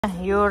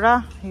यो र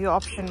यो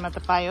अप्सनमा त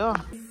पायो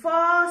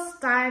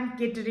फर्स्ट टाइम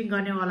केटरिङ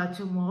गर्नेवाला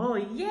छु म हो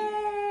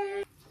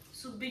ये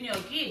सुब्बिनी हो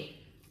कि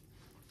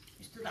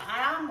यस्तो त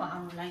आराम भयो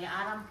मलाई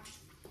आराम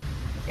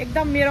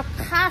एकदम मेरो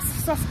खास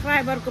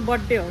सब्स्क्राइबरको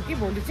बर्थडे हो कि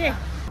भोलि चाहिँ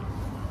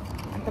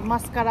अन्त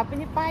मस्कारा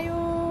पनि पायो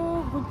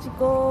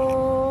गुच्चीको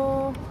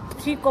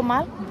 3 को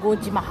माल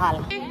गोजी Mahal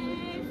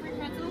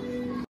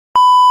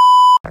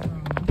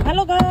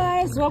hello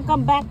guys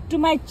welcome back to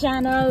my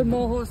channel म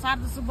हो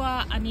शारदा सुब्बा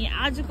अनि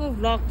आजको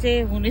भ्लग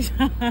चाहिँ हुनेछ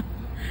म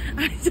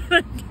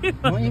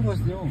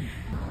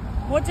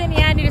चाहिँ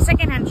यहाँनिर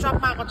सेकेन्ड ह्यान्ड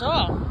सपमा आएको छु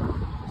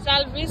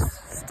सेल्भिस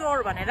स्टोर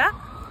भनेर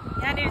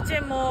यहाँनिर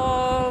चाहिँ म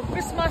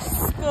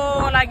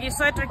क्रिसमसको लागि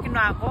स्वेटर किन्नु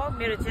आएको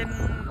मेरो चाहिँ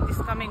दिस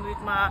कमिङ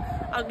विकमा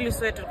अग्ली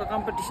स्वेटरको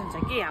कम्पिटिसन छ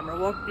कि हाम्रो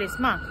वर्क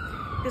प्लेसमा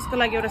त्यसको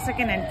लागि एउटा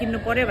सेकेन्ड ह्यान्ड किन्नु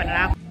पर्यो भनेर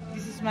आएको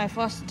माई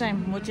फर्स्ट टाइम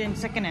म चाहिँ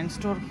सेकेन्ड ह्यान्ड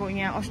स्टोरको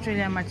यहाँ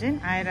अस्ट्रेलियामा चाहिँ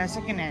आएर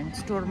सेकेन्ड ह्यान्ड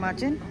स्टोरमा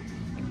चाहिँ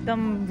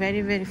एकदम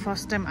भेरी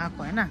फर्स्ट टाइम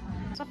आएको होइन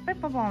सबै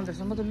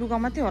पाउँदैछ म त लुगा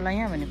मात्रै होला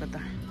यहाँ भनेको त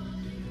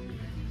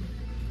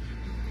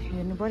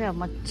हेर्नु पर्यो अब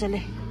मजाले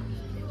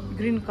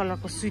ग्रिन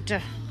कलरको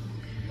स्वेटर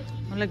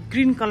मलाई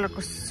ग्रिन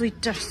कलरको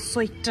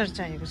स्वेटर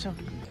चाहिएको छ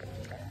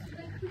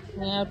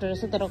यहाँ एउटा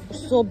रहेछ तर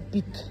सो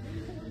बिग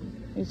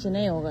यो चाहिँ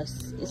नै होगा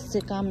यससे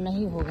काम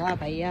नहीं होगा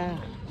भैया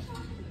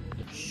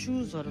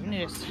सुजहरु पनि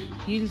रहेछ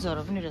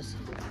हिल्सहरु पनि रहेछ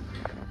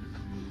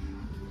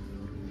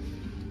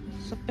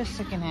सबै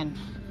सेकेन्ड ह्यान्ड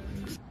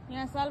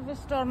यहाँ सेल्फ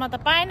स्टोरमा त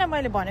पाएन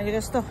मैले भनेको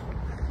जस्तो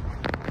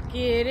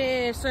के अरे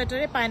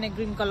स्वेटरै पाएन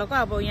ग्रिन कलरको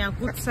अब यहाँ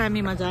गुड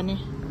सामीमा जाने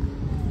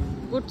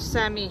गुड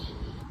सामी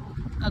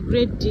a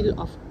great deal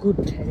of good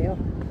अरे हो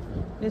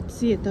लेट्स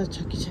सी यता छ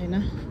कि छैन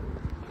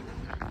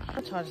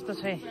छ जस्तो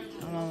छ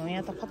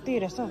यहाँ त कति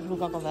रहेछ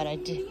लुगाको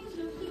भेराइटी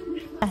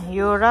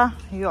यो र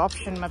यो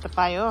अप्सनमा त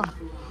पायो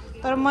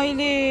तर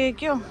मैले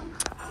के हो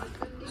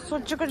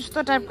सोचेको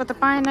जस्तो टाइपको त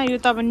पाएन यो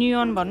त अब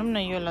नियोन भनौँ न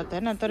योलाई त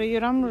होइन तर यो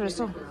राम्रो रहेछ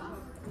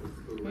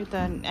यो त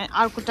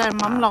अर्को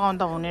टाइममा पनि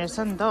लगाउँदा हुने रहेछ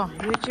नि त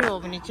यो चाहिँ हो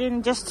भने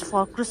चाहिँ जस्ट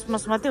फर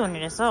क्रिसमस मात्रै हुने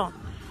रहेछ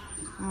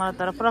मलाई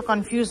तर पुरा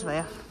कन्फ्युज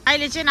भयो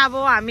अहिले चाहिँ अब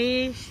हामी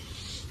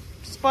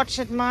स्पट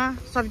सेटमा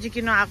सब्जी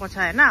किन्नु आएको छ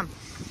होइन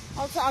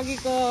अझ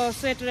अघिको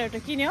स्वेटर एउटा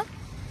किन्यो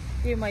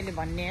त्यो मैले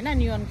भन्ने होइन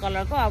नियोन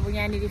कलरको अब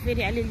यहाँनिर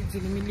फेरि अलिअलि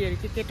झिलिमिलीहरू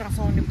के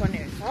टसाउनु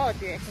पर्नेहरू छ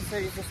त्यो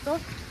एक्सेसरिज जस्तो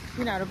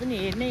तिनीहरू पनि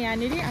हेर्ने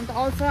यहाँनिर अन्त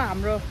अल्सो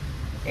हाम्रो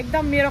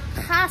एकदम मेरो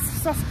खास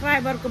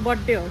सब्स्क्राइबरको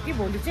बर्थडे हो कि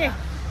भोलि चाहिँ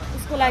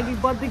उसको लागि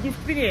बर्थडे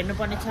गिफ्ट पनि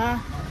हेर्नुपर्ने छ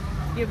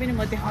त्यो पनि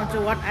म देखाउँछु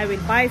what I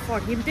will by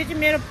for him त्यो चाहिँ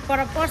मेरो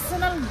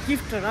पर्सनल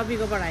गिफ्ट हो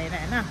रविकोबाट होइन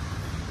होइन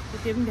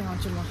त्यो पनि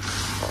देखाउँछु म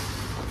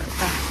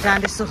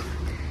जाँदैछु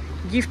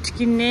गिफ्ट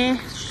किन्ने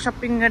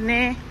सपिङ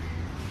गर्ने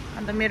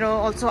अन्त मेरो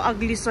अल्सो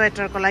अग्ली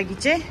स्वेटरको लागि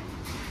चाहिँ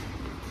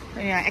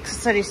यहाँ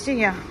एक्सेसरिज चाहिँ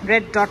यहाँ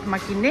रेड डटमा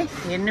किन्ने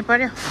हेर्नु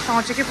पर्यो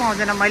पाउँछ कि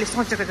पाउँदैन मैले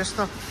सोचेको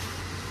जस्तो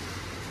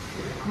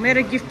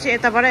मेरो गिफ्ट चाहिँ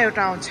यताबाट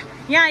एउटा आउँछ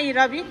यहाँ यी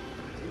रवि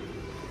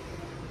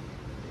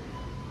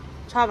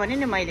छ भने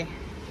नि मैले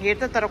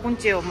हेर्दा तर कुन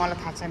चाहिँ हो मलाई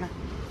थाहा छैन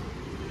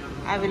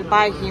I will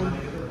by him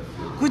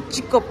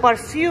गुच्चीको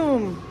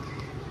perfume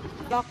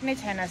lock नै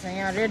छैन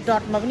यहाँ रेड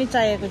डटमा पनि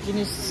चाहिएको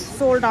जिनिस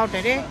सोल्ड आउट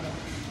अरे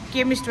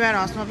केमिस्ट वेयर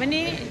हाउसमा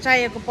पनि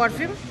चाहिएको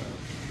perfume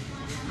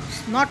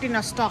not in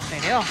a stock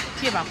अरे हो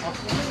के भएको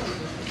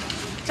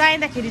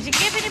चाहिँदाखेरि चाहिँ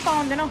केही पनि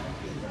पाउँदैनौ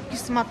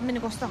किस्मत पनि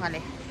कस्तो खाले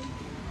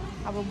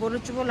अब बरु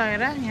चुपो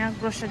लगेर यहाँ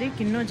ग्रोसरी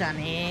किन्नु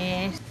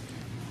जाने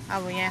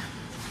अब यहाँ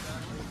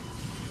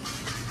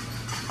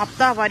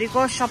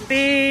हप्ताभरिको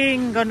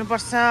सपिङ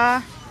गर्नुपर्छ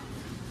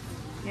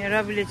यहाँ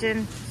रविले चाहिँ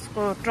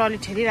यसको trolley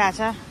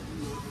ठेलिरहेछ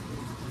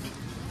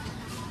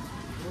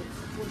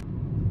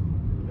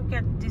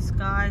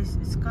Guys,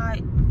 sky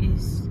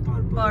is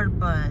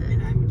purple.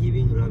 And I'm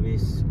giving Ravi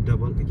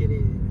double,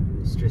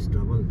 stress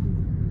double.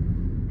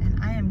 And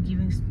I am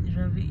giving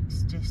Ravi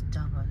stress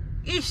double.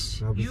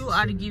 Ish, you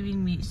are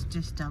giving me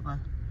stress double.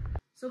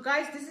 So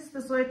guys, this is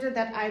the sweater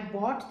that I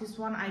bought. This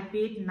one I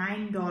paid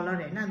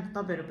 $9. And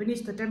तपाईहरु पनि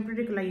यस्तो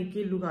temporary को लागि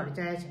के लुगाहरु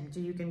चाहिएको छ भने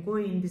चाहिँ you can go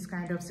in this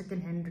kind of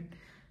second hand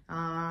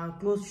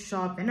cloth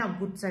शप होइन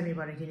गुड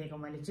सामीबाट किनेको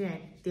मैले चाहिँ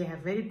they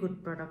have very good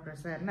product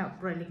रहेछ होइन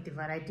पुरा अलिकति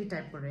भेराइटी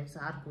टाइपको रहेछ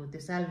अर्को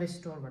त्यो सेल्भेज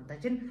स्टोर भन्दा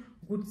चाहिँ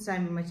गुड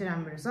सामीमा चाहिँ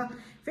राम्रो रहेछ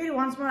फेरि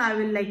once more I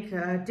will like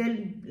tail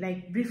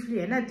like briefly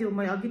होइन त्यो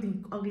मैले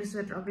अघिदेखि अग्ली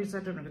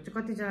स्वेटर भनेको चाहिँ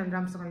कतिजनाले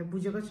राम्रोसँगले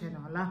बुझेको छैन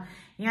होला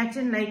यहाँ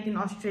चाहिँ लाइक इन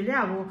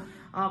अस्ट्रेलिया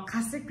अब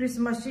खासै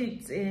क्रिसमस चाहिँ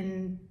इट्स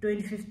इन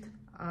 25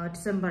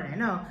 डिसेम्बर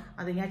होइन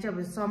अन्त यहाँ चाहिँ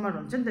अब समर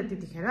हुन्छ नि त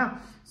त्यतिखेर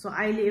सो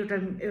अहिले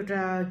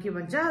एउटा के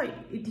भन्छ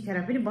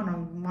यतिखेर पनि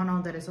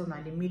मनाउँदो रहेछ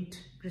उनीहरूले मिड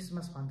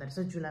क्रिसमस भन्दो रहेछ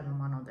जुलाईमा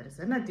मनाउँदो रहेछ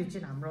होइन त्यो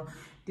चाहिँ हाम्रो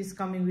दिस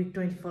कमिङ विक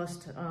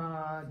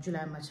 21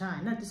 जुलाईमा छ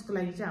होइन त्यसको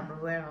लागि चाहिँ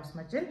हाम्रो वेयर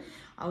हाउसमा चाहिँ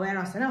वेयर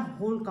हाउस होइन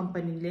होल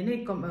कम्पनीले नै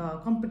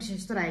कम्पिटिसन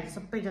जस्तो राखेको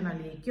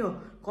सबैजनाले के हो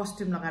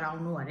कस्ट्युम लगाएर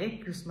आउनु अरे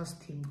क्रिसमस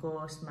थिमको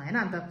उसमा होइन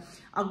अन्त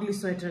अग्ली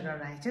स्वेटर गरेर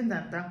राखेको छ नि त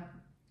अन्त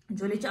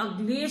जसले चाहिँ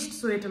अग्लिएस्ट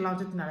स्वेटर लाउँछ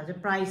तिनीहरूलाई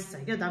चाहिँ प्राइस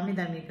छ क्या दामी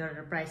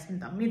गरेर प्राइस पनि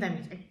दामी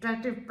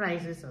एट्र्याक्टिभ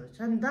प्राइसेसहरू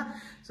छ नि त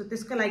सो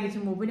त्यसको लागि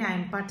चाहिँ म पनि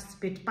आइएम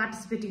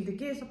पार्टिसिपेटिङ त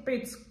के सबै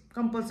it's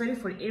compulsory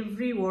for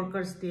every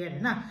workers there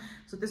हैन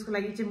सो त्यसको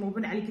लागि चाहिँ म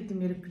पनि अलिकति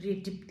मेरो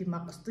क्रिएटिभ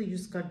दिमाग कस्तो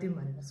युज गर्दिम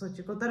भनेर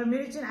सोचेको तर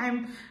मेरो चाहिँ आई एम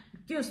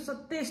के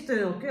सत्य यस्तो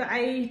हो के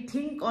आई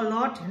थिंक अ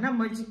लट हैन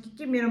म चाहिँ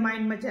के मेरो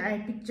माइन्डमा चाहिँ I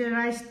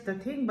picturise the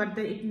thing but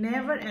it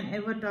never and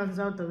ever turns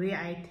out the way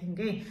I think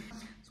है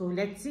सो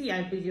लेट्स सी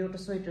अहिले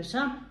एउटा स्वेटर छ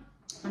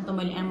अन्त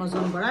मैले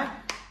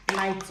एमाजोनबाट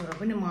लाइट्सहरु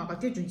पनि मगाएको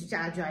थिएँ जुन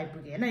चाहिँ आज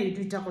आइपुग्यो हैन यो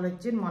दुईटाको लागि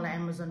चाहिँ मलाई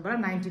एमाजोनबाट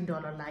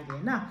 $19 लाग्यो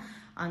हैन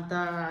अन्त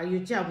यो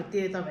चाहिँ अब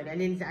त्यो तपाईहरुले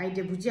अलिअलि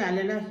आइडिया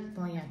बुझिहालेला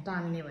त यहाँ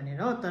टान्ने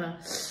भनेर हो तर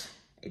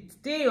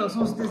त्यही हो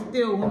सोच्दै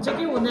त्यो हुन्छ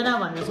कि हुँदैन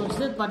भनेर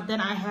सोच्दै but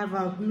then I have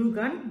a glue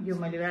gun यो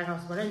मैले वेयर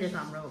हाउसबाट ल्याएको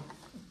हाम्रो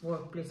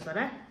वर्क प्लेसबाट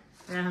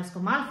वेयर हाउसको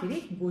माल फेरि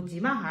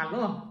गोजीमा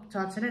हालो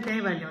छ छैन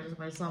त्यही भएर ल्याउँछु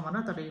मैले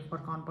सामान तर यो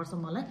फर्काउनु पर्छ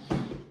मलाई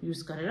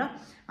युज गरेर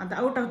अन्त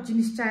एउटा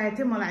जिनिस चाहिएको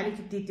थियो मलाई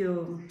अलिकति त्यो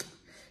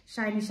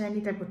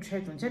शाइनी टाइपको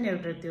थ्रेड हुन्छ नि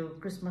एउटा त्यो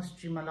क्रिसमस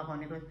ट्रीमा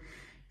लगाउनेको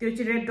त्यो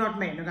चाहिँ रेड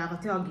डटमा हेर्नु गएको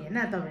थियो अघि हैन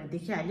तपाईहरुले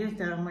देखिहाल्यो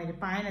तर मैले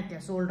पाएन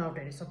त्यहाँ सोल्ड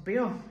आउटहरु सबै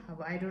हो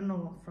अब I don't know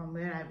from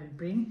where I will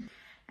bring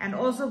and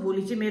also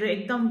भोलि चाहिँ मेरो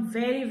एकदम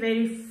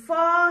भेरी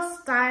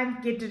फर्स्ट टाइम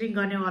केटरिङ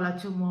गर्नेवाला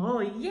छु म हो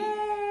ये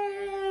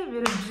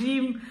मेरो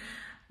ड्रिम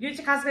यो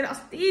चाहिँ खास गरी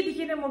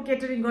अस्तिदेखि नै म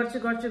केटरिङ गर्छु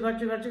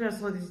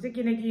सोच्दैछु थिएँ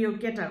किनकि यो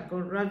केटाहरूको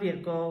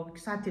रविहरूको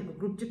साथीहरूको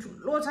ग्रुप चाहिँ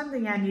ठुलो छ नि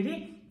त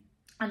यहाँनिर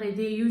अन्त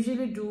दे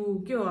युजुअली डु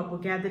के हो अब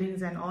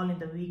gatherings and all in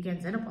the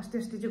विकेन्ड्स हैन अस्ति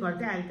चाहिँ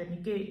गर्दै अहिले त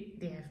निकै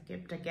they have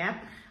kept a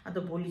gap अन्त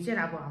भोलि चाहिँ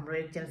अब हाम्रो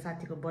एकजना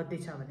साथीको बर्थडे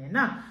छ भने हैन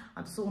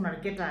अन्त सो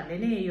उनीहरू केटाहरूले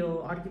नै यो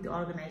अलिकति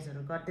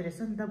अर्गनाइजहरू गर्दै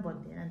रहेछ नि त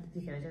बर्थडे अनि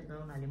त्यतिखेर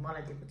चाहिँ उनीहरूले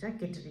मलाई दिएको छ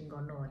केटरिङ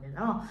गर्नु भनेर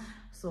हो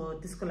सो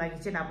त्यसको लागि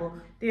चाहिँ अब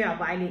त्यही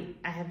अब अहिले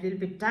I have little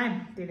beet time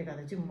त्यसले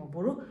गर्दा चाहिँ म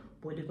बरु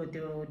भोलिको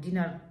त्यो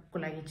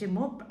डिनरको लागि चाहिँ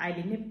म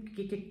अहिले नै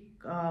के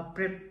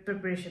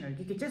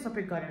प्रिपरेसनहरु के चाहिँ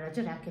सबै गरेर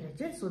चाहिँ राखेर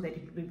चाहिँ so that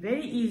it will be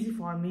very easy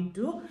for me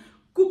to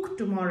cook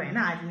tomorrow हैन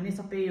अहिले नै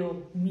सबै यो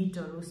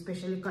मिटहरु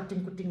स्पेशली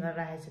कटिङ गरेर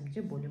राखेछ भने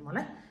चाहिँ भोलि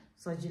मलाई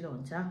सजिलो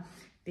हुन्छ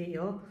त्यही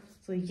हो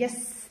so yes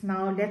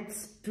now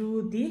let's do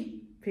दी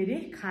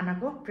फेरि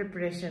खानाको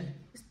प्रिपरेसन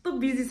यस्तो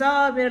बिजी छ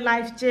मेरो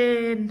life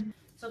chain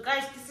so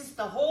guys this is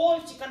the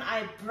whole chicken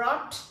I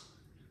brought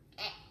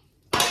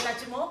यसलाई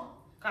चाहिँ म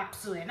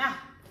काट्छु हैन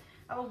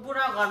अब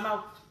बुढा घरमा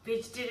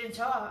भेजिटेरियन छ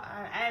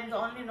I am the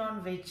only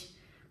non veg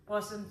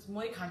person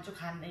मै खान्छु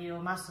यो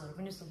मासुहरू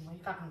पनि सो मै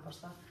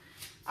काट्नुपर्छ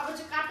अब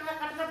चाहिँ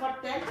काटेर but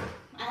then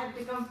I have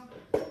become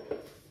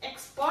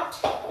expert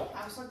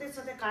अब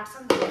सधैँ काट्छ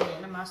नि त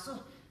होइन मासु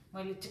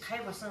मैले चाहिँ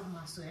खाइबस्छ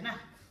मासु होइन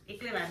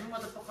एक्लै भए पनि म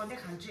त पकाउँदै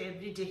खान्छु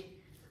every day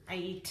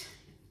I it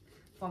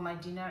for my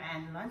dinner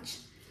and lunch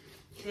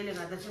त्यसले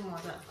गर्दा चाहिँ म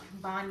त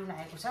बानी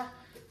लागेको छ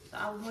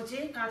अब म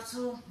चाहिँ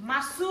काट्छु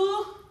मासु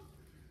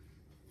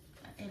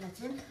यसलाई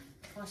चाहिँ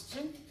फर्स्ट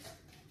चाहिँ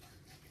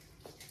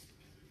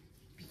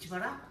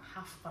बिचबाट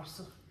हाफ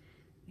पार्छु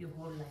यो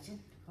होललाई चाहिँ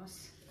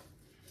फर्स्ट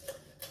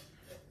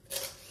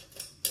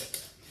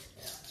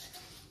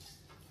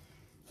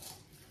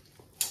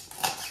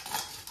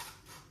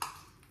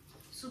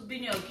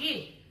सुब्बिने हो कि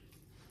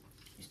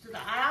यस्तो त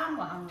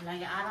आराम आउनु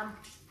लागि आराम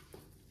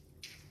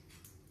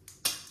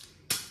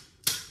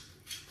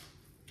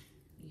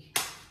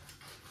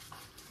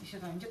यसो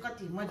भयो भने चाहिँ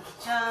कति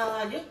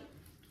मजाले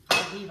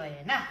हल्दी भयो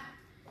होइन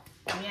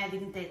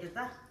यहाँदेखि त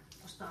यता त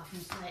कस्तो आफ्नो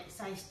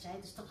साइज चाहियो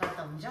त्यस्तो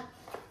काट्दा हुन्छ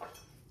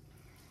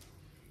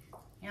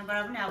यहाँबाट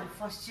पनि अब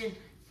फर्स्ट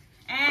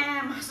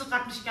चाहिँ मासु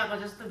काट्नु सिकाएको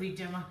जस्तो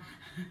भिडियोमा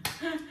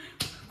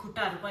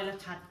खुट्टाहरू पहिला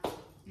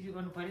उयो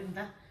गर्नु पर्यो नि त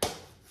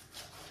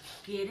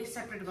के अरे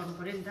सेपरेट गर्नु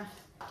पर्यो नि त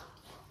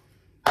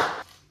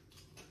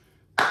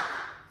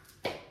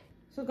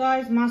सो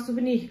गाइस मासु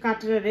पनि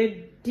काटेर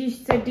रेडी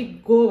सेडी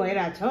गो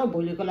भइरहेछ हो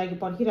भोलिको लागि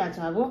पर्खिरहेछ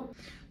अब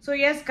सो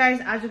यस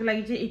गाइस आजको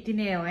लागि चाहिँ यति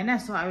नै हो हैन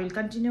so I will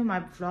continue my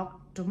vlog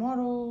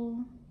tomorrow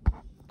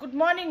good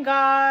morning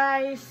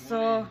guys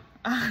so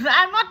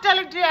I'm not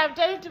telling to you, I'm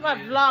telling to my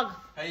vlog.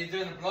 How you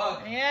doing the vlog?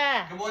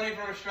 Yeah. Good morning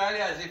from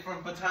Australia. Is it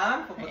from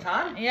Bhutan? From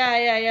Bhutan?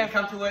 Yeah. We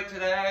come to work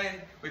today.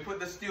 We put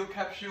the steel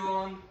capsule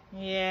on.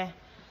 Yeah.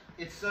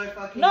 It's so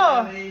fucking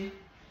early.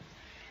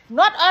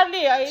 Not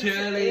early. Too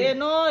early.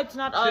 No, it's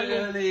not early.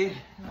 Too early.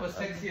 I'm a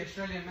sexy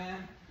Australian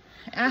man.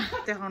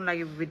 देखाउन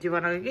लागि video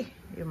बनाएको कि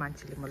यो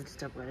मान्छेले मैले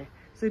disturb गरे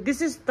so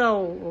this is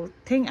the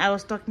thing I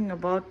was talking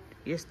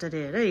about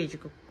yesterday हैन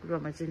हिजोको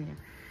कुरामा चाहिँ नि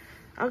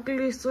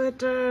ugly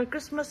sweater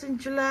Christmas in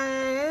July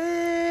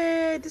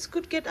hey, this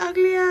could get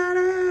uglier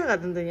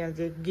अन्त यहाँ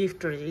चाहिँ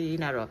गिफ्टहरु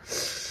यिनीहरु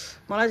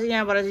मलाई चाहिँ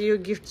यहाँबाट चाहिँ यो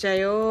गिफ्ट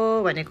चाहियो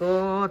भनेको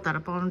तर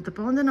पाउनु त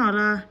पाउँदैन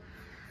होला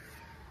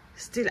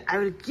still I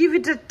will give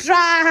it a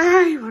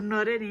try भन्नु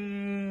अरे नि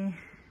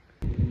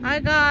हाई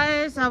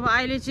गाइस अब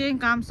अहिले चाहिँ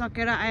काम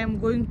सकेर I am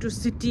going to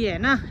city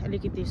हैन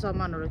अलिकति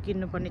सामानहरु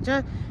किन्नुपर्ने छ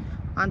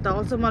अन्त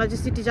अल्सो मलाई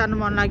चाहिँ सिटी जानु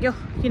मन लाग्यो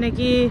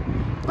किनकि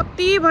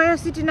कति भयो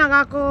सिटी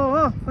नगएको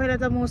हो पहिला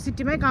त म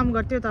सिटीमै काम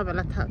गर्थ्यो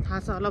तपाईहरुलाई थाहा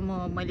छ होला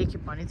मैले के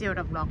भने थिएँ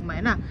एउटा ब्लगमा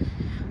हैन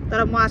तर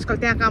म आजकल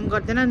त्यहाँ काम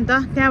गर्दैन नि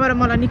त त्यहाँबाट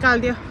मलाई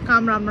निकाल्दियो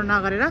काम राम्रो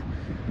नगरेर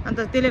अन्त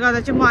त्यसले गर्दा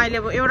चाहिँ म अहिले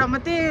अब एउटा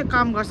मात्रै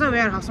काम गर्छ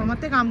वेयर हाउसमा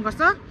मात्रै काम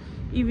गर्छ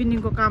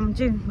इभिनिङको काम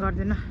चाहिँ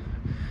गर्दैन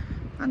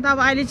अन्त अब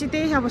अहिले चाहिँ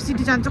त्यही अब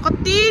सिटी जान्छ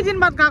कति दिन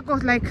बाद गएको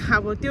लाइक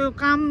अब त्यो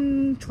काम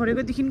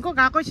छोडेकोदेखिको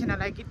गएकै छैन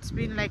लाइक इट्स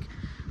बिन लाइक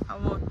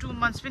अब 2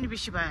 months पनि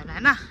बेसी भयो होला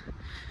हैन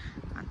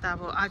अन्त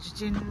अब आज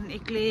चाहिँ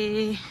एक्लै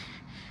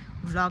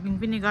भ्लगिङ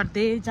पनि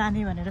गर्दै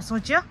जाने भनेर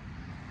सोच्यो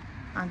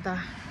अन्त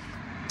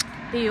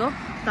त्यही हो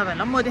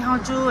तपाईहरुलाई म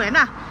देखाउँछु हैन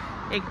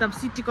एकदम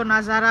सिटीको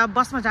नजारा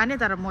बसमा जाने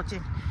तर म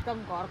चाहिँ एकदम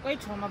घरकै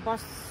छेउमा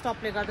बस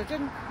स्टपले गर्दा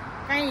चाहिँ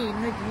कहीँ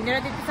हिँडेर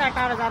त्यति साह्रो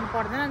टाढो जानु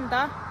पर्दैन नि त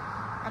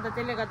अन्त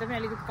त्यसले गर्दा पनि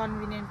अलिकति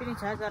कन्भिनियन्ट पनि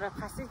छ तर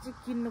खासै चाहिँ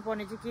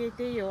किन्नुपर्ने चाहिँ के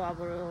त्यही हो अब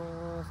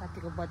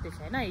साथीको बर्थडे छ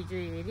हैन हिजो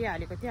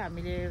हेरिहालेको थियो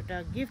हामीले एउटा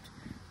गिफ्ट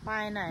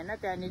पाएन हैन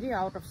त्यहाँनिर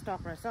आउट अफ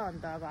स्टक रहेछ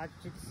अन्त अब आज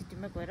चाहिँ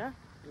सिटीमै गएर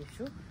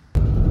हेर्छु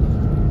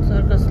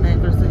सर्कस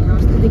लागेको रहेछ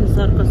अस्तिदेखि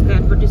सर्कसको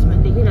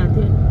एडभर्टिजमेन्ट देखिरहेको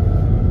थियो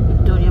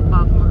भिक्टोरिया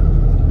पार्कमा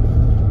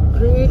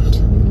ग्रेट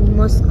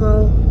मस्को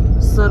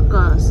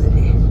सर्कस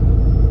अरे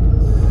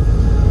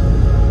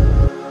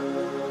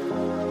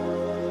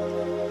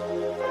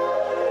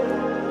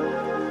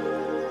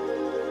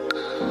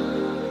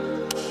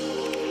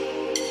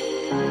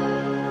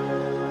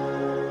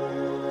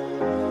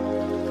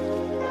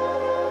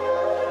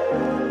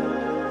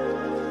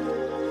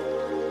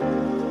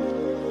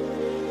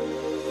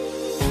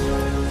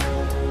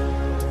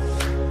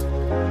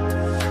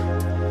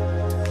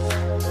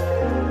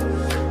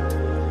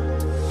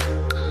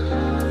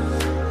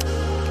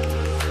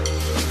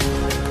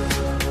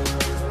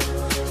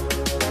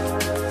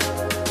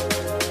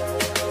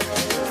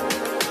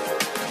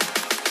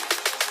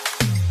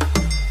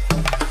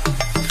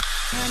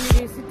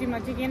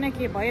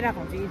के भइरहेको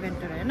हुन्छ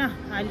इभेन्टहरु हैन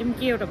अहिले पनि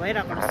के एउटा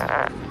भइरहेको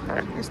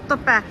रहेछ यस्तो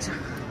प्याक छ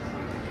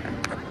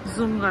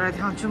जुम गरेर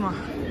देखाउँछु म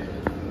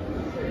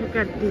लुक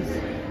एट दिस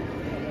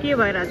के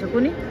भइरहेछ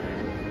कुनी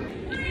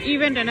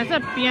इभेन्ट हैन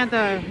सर यहाँ त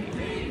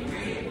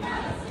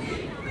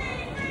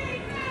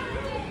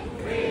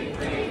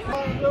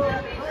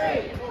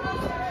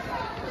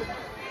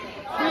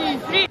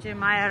फ्री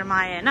माया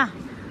हैन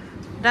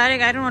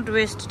direct I don't want to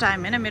west time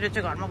हैन मेरो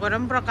चाहिँ घरमा गएर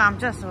पनि पुरा काम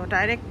छ सो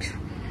डाइरेक्ट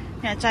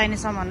यहाँ चाहिने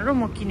सामानहरु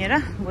म किनेर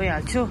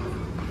गइहाल्छु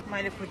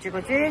मैले खोजेको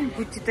चाहिँ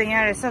गुच्ची त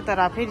यहाँ रहेछ तर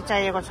फेरि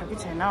चाहिएको छ कि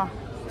छैन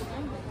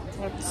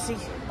लेट्स सी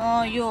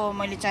यो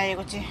मैले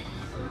चाहिएको चाहिँ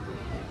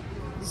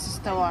दिस इज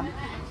द वान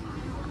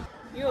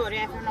यो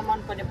ऱ्याफमा मन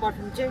पर्ने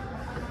परफ्युम चाहिँ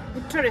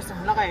मिठो रहेछ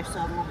लगाइहेर्छु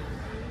अब म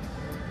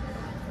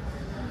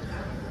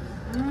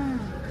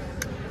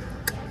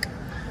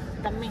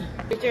एकदमै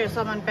यो चाहिँ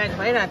सामान प्याक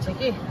भइरहेको छ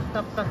कि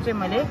तब तक चाहिँ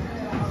मैले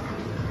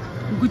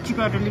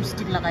गुच्चीको एउटा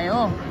लिपस्टिक लगाएँ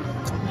हो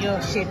यो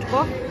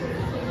सेटको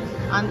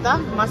अन्त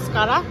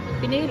मस्कारा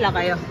पनि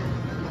लगायो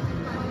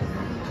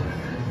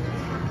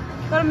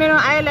तर मेरो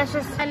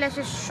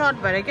आइल्यासेस सर्ट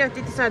भएर क्या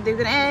त्यति साह्रो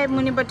देख्दैन ए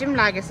मुनिपट्टि पनि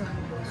लागेछ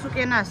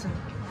सुकेन छ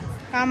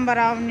कामबाट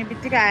आउने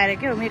बित्तिकै आएर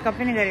क्या मेकअप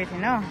पनि गरेको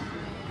थिएन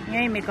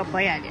यहीँ मेकअप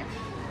भइहाल्यो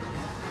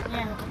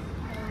यहाँ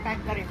प्याक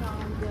गरेको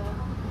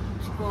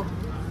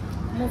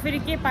म फेरि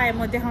के पाएँ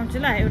म देखाउँछु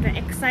ल एउटा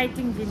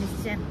एक्साइटिङ जिनिस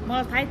चाहिँ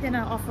मलाई थाहै थिएन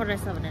अफर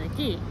रहेछ भनेर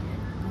कि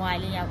म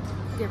अहिले यहाँ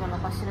टेबलमा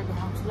बसेर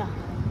देखाउँछु ल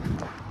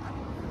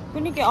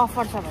कुनै के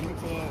अफर छ भन्ने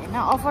चाहिँ हैन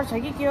अफर छ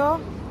कि के हो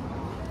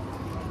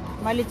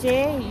मैले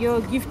चाहिँ यो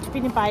गिफ्ट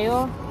पनि पायो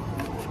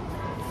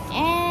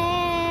ए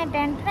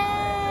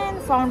टेन्टन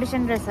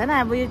फाउन्डेसन रहेछ हैन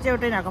अब यो चाहिँ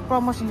एउटा यिनीहरूको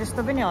प्रमोसन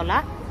जस्तो पनि होला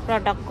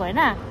प्रडक्टको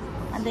हैन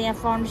अन्त यहाँ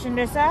फाउन्डेसन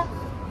रहेछ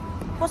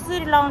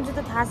कसरी लगाउँछ त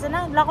थाहा छैन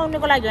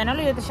लगाउनेको लागि होइन ल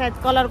यो त सायद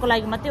कलरको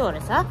लागि मात्रै हो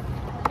रहेछ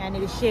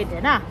यहाँनिर सेड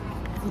हैन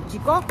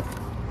गुच्चीको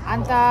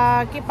अन्त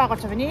के पाएको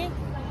छ भने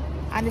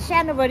अन्त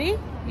सानोबडी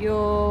यो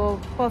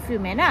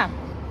परफ्युम हैन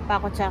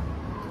पाएको छ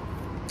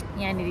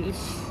यहाँनिर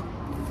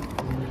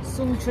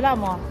सुन्छु ल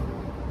म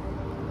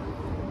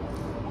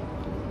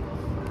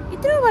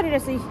यत्रो भरि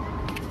रहेछ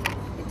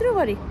यत्रो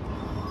भरि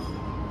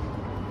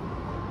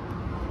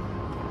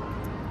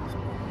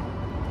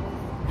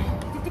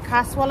त्यति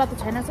खासवाला त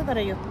छैन छ तर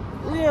यो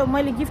उयो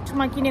मैले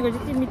गिफ्टमा किनेको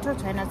जति मिठो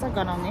छैन छ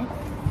गनाउने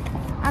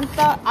अन्त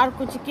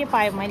अर्को चाहिँ के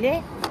पायो मैले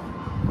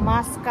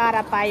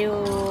मास्कारा पायो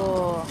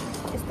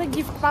यस्तो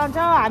गिफ्ट पाउँछ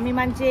हामी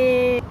मान्छे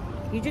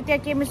हिजो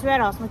त्यहाँ केमिस्ट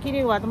वेयर हाउसमा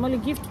किनेको भए त मैले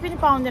गिफ्ट पनि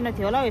पाउँदैन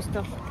थियो होला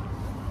यस्तो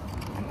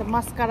अन्त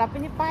मस्कारा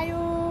पनि पायो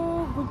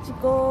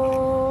गुच्चीको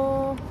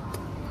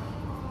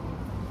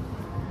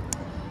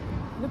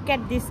लुक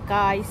एट दिस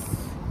गाइस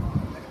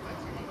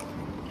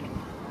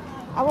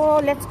अब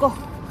लेट्स गो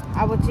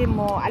अब चाहिँ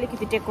म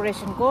अलिकति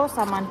डेकोरेसनको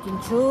सामान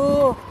किन्छु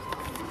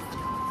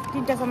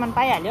 3टा सामान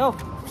पाइहाल्यो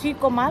 3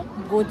 को माल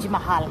गोजी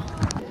महाल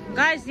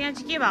गाइस यहाँ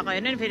चाहिँ के भएको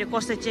हेर्नु नि फेरि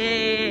कस्तो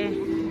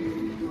चाहिँ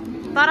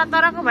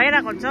तरको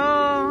भइरहेको हुन्छ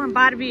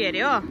बार्बी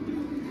हेऱ्यो हो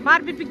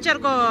बार्बी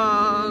पिक्चरको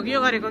यो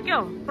गरेको क्या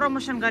हो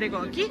प्रमोसन गरेको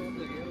हो कि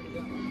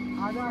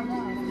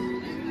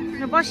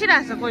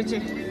बसिरहेछ कोही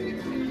चाहिँ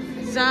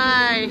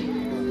जाय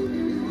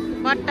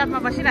बट्टामा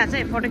बसिरहेछ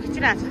है photo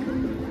खिचिरहेछ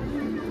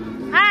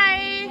high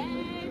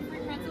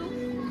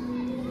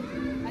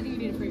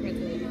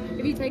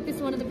If you take this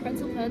one at the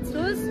pretzel Perth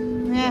stores,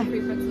 yeah. free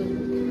pretzel.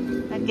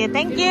 Okay,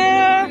 thank you.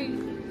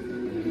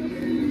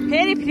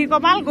 फेरि फ्रीको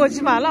माल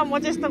गोजीमा ल म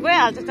चाहिँ यस्तो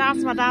गइहाल्छु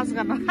चान्समा डान्स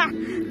गर्न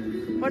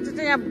म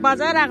चाहिँ यहाँ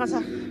बजाइरहेको छ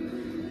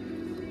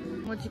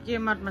म चाहिँ के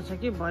मार्टमा छ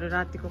कि भरे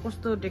रातिको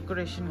कस्तो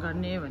डेकोरेसन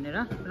गर्ने भनेर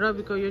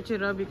रविको यो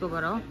चाहिँ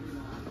रविकोबाट हो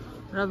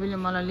रविले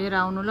मलाई लिएर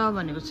आउनु ल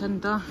भनेको छ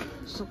नि त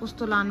सो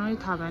कस्तो लानु नै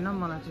थाहा भएन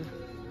मलाई चाहिँ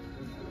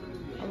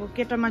अब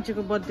केटा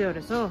मान्छेको बर्थडे हो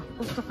रहेछ हो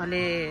कस्तो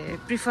खाले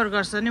प्रिफर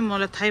गर्छ नि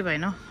मलाई थाहै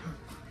भएन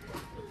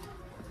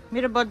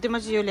मेरो बर्थडेमा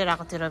चाहिँ यो लिएर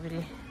आएको थियो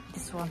रविले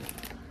दिस वान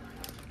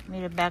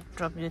मेरो ब्याक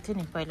ड्रप यो थियो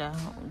नि पहिला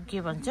के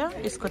भन्छ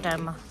यसको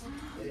टाइममा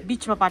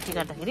बिचमा पार्टी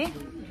गर्दाखेरि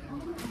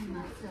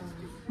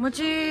म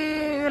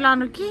चाहिँ यो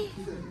लानु कि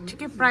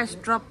ठिकै प्राइस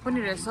ड्रप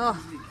पनि रहेछ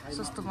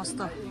सस्तो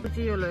मस्तो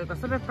चाहिँ यो लगेको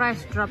सबै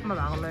प्राइस ड्रपमा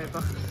भएको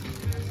लगेको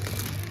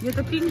यो त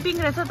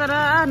पिङ रहेछ तर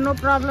नो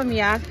प्रब्लम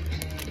यार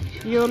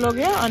यो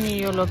लग्यो अनि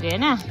यो लग्यो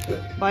होइन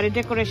भरे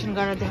डेकोरेसन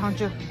गरेर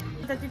देखाउँछु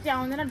त्यति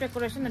आउँदैन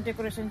डेकोरेसन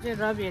चाहिँ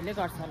रविहरूले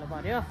गर्छ होला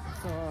भर्यो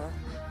सो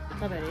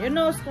तपाईँहरू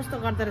हेर्नुहोस् कस्तो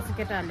गर्दो रहेछ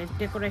केटाहरूले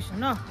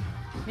डेकोरेसन हो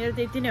मेरो त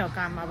यति नै हो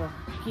काम अब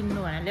किन्नु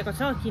भनेर लिएको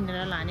छ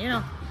किनेर लाने हो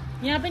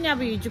यहाँ पनि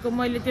अब हिजोको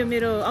मैले त्यो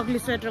मेरो अग्ली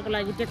स्वेटरको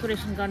लागि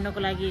डेकोरेसन गर्नको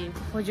लागि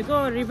खोजेको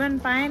रिबन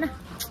पाएन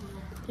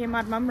के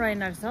मार्टमा पनि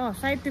रहेन रहेछ हो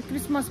सायद त्यो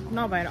क्रिसमस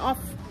नभएर अफ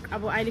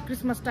अब अहिले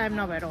क्रिसमस टाइम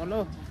नभएर होला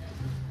हो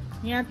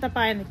यहाँ त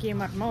पाएन के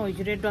मार्टमा हो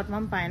हिजो रेड डटमा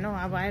पनि पाएन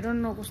अब आई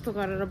डोन्ट नो कस्तो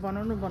गरेर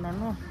बनाउनु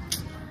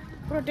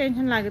पुरो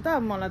टेन्सन लाग्यो त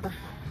अब मलाई त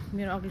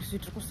मेरो अग्ली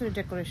स्वेटर कसरी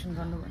डेकोरेसन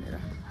गर्नु भनेर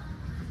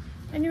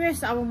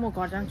एनिवेज अब म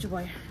घर जान्छु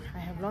भयो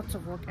I have lots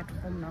of work at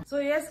home now. So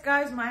yes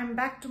guys, I'm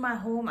back to my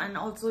home and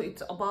also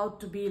it's about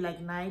to be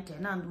like night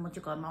and म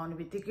चाहिँ घरमा आउने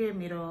बित्तिकै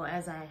मेरो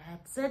as I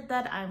had said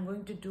that I'm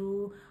going to do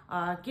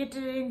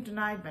catering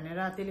tonight भनेर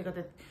त्यसले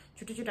गर्दा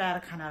छिटो आएर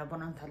खानाहरू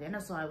बनाउन थालेँ हैन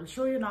so I will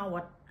show you now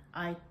what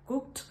I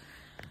cooked.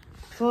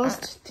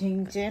 First thing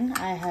then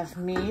I have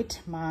made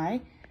my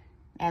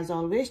as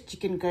always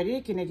chicken curry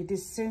किनकि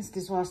since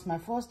this was my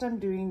first time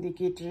doing the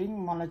catering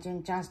मलाई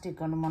चाहिँ चान्स टेक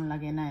गर्नु मन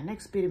लागेन हैन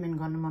experiment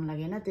गर्नु मन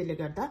लागेन त्यसले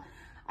गर्दा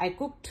I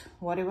cooked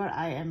whatever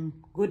I am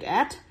good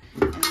at.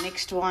 And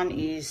next one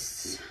is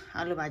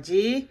aloo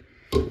bhaji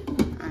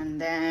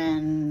and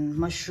then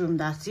mushroom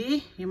dasi.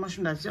 Yo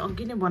mushroom dasi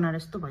aggi nai banaएर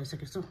यस्तो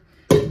भइसकेछ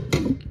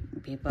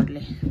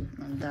पेपरले.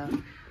 And the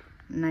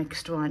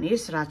next one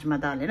is rajma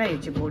dal हैन यो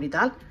चाहिँ बोडी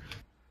दाल.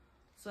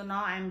 So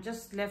now I am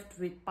just left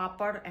with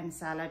papad and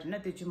salad हैन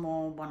त्यो चाहिँ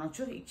म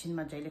बनाउँछु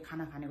एकछिनमा जहिले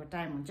खाना खानेको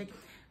टाइम हुन्छ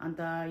and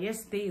yes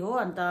त्यही हो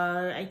and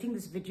I think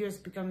this video is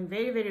becoming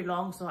very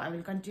long so I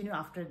will continue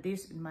after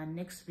this in my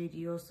next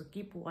video so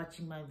keep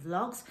watching my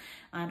vlogs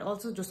and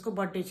also जसको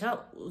बर्थडे छ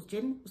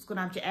उसको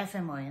नाम चाहिँ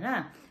FM हो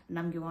हैन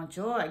नाम के भन्छ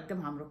हो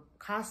एकदम हाम्रो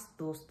खास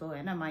दोस्त हो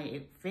हैन my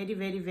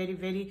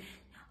very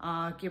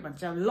के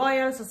भन्छ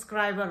loyal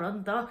subscriber हो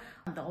नि त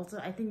and also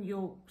I think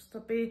यो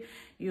सबै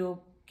यो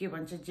के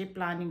भन्छ जे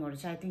प्लानिङहरु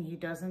छ I think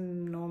he doesn't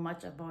know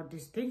much about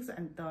these things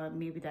and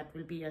maybe that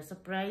will be a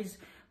surprise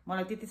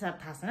मलाई त्यति साह्रो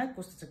थाहा छैन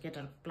कस्तो छ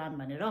केटारको प्लान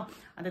भनेर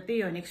अनि त्यही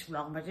हो नेक्स्ट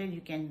भ्लगमा चाहिँ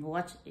यु क्यान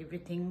वाच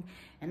एभ्रिथिङ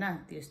हैन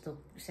त्यस्तो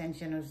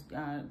सानो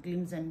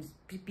glimpse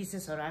and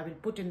पिसेसहरु I will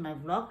put in my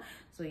vlog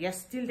so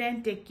yes till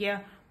then take care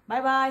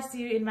bye bye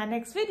C you in my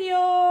next video